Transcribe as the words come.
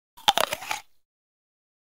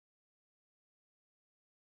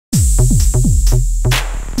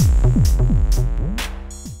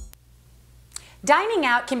Dining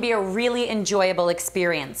out can be a really enjoyable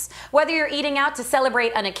experience. Whether you're eating out to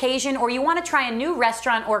celebrate an occasion or you want to try a new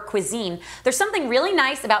restaurant or cuisine, there's something really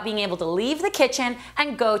nice about being able to leave the kitchen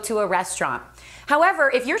and go to a restaurant.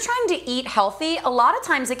 However, if you're trying to eat healthy, a lot of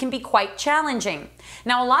times it can be quite challenging.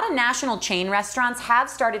 Now, a lot of national chain restaurants have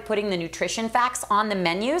started putting the nutrition facts on the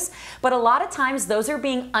menus, but a lot of times those are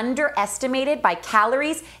being underestimated by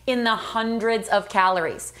calories in the hundreds of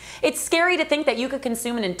calories. It's scary to think that you could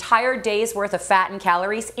consume an entire day's worth of fat and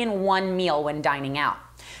calories in one meal when dining out.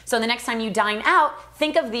 So the next time you dine out,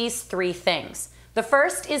 think of these three things. The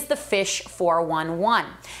first is the Fish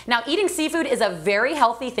 411. Now, eating seafood is a very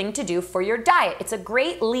healthy thing to do for your diet. It's a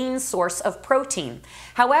great lean source of protein.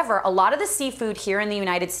 However, a lot of the seafood here in the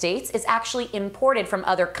United States is actually imported from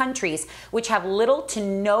other countries, which have little to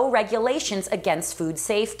no regulations against food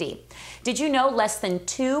safety. Did you know less than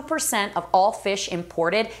 2% of all fish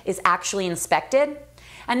imported is actually inspected?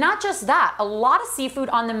 And not just that, a lot of seafood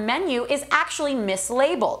on the menu is actually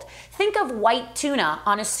mislabeled. Think of white tuna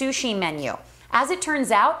on a sushi menu. As it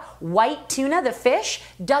turns out, white tuna, the fish,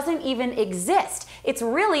 doesn't even exist. It's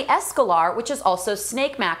really escolar, which is also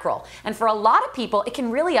snake mackerel. And for a lot of people, it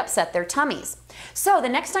can really upset their tummies. So the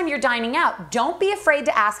next time you're dining out, don't be afraid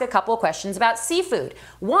to ask a couple of questions about seafood.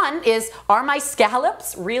 One is, are my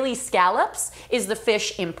scallops really scallops? Is the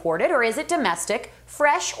fish imported or is it domestic,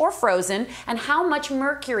 fresh or frozen? And how much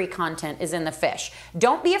mercury content is in the fish?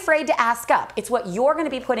 Don't be afraid to ask up. It's what you're going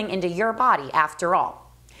to be putting into your body after all.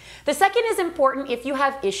 The second is important if you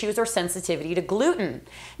have issues or sensitivity to gluten.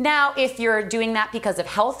 Now, if you're doing that because of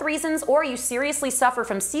health reasons or you seriously suffer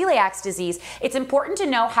from celiac disease, it's important to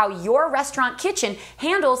know how your restaurant kitchen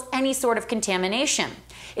handles any sort of contamination.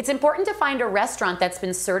 It's important to find a restaurant that's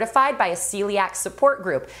been certified by a celiac support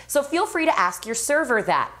group, so feel free to ask your server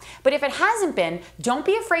that. But if it hasn't been, don't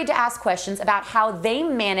be afraid to ask questions about how they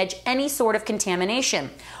manage any sort of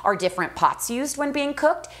contamination. Are different pots used when being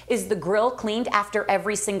cooked? Is the grill cleaned after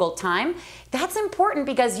every single time? That's important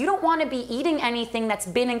because you don't want to be eating anything that's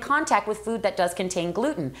been in contact with food that does contain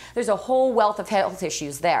gluten. There's a whole wealth of health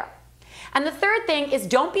issues there. And the third thing is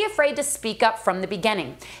don't be afraid to speak up from the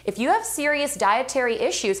beginning. If you have serious dietary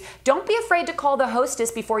issues, don't be afraid to call the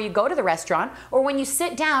hostess before you go to the restaurant, or when you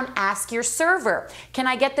sit down, ask your server. Can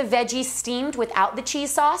I get the veggies steamed without the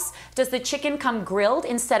cheese sauce? Does the chicken come grilled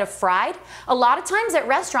instead of fried? A lot of times at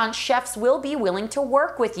restaurants, chefs will be willing to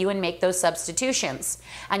work with you and make those substitutions.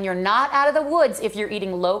 And you're not out of the woods if you're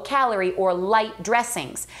eating low-calorie or light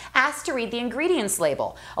dressings. Ask to read the ingredients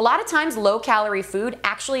label. A lot of times, low-calorie food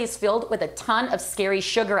actually is filled with a ton of scary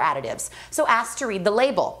sugar additives, so ask to read the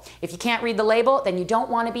label. If you can't read the label, then you don't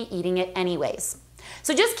want to be eating it anyways.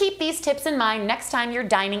 So just keep these tips in mind next time you're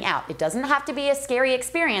dining out. It doesn't have to be a scary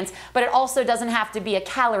experience, but it also doesn't have to be a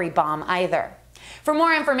calorie bomb either. For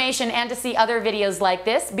more information and to see other videos like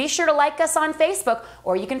this, be sure to like us on Facebook,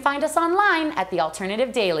 or you can find us online at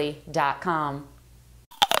thealternativedaily.com.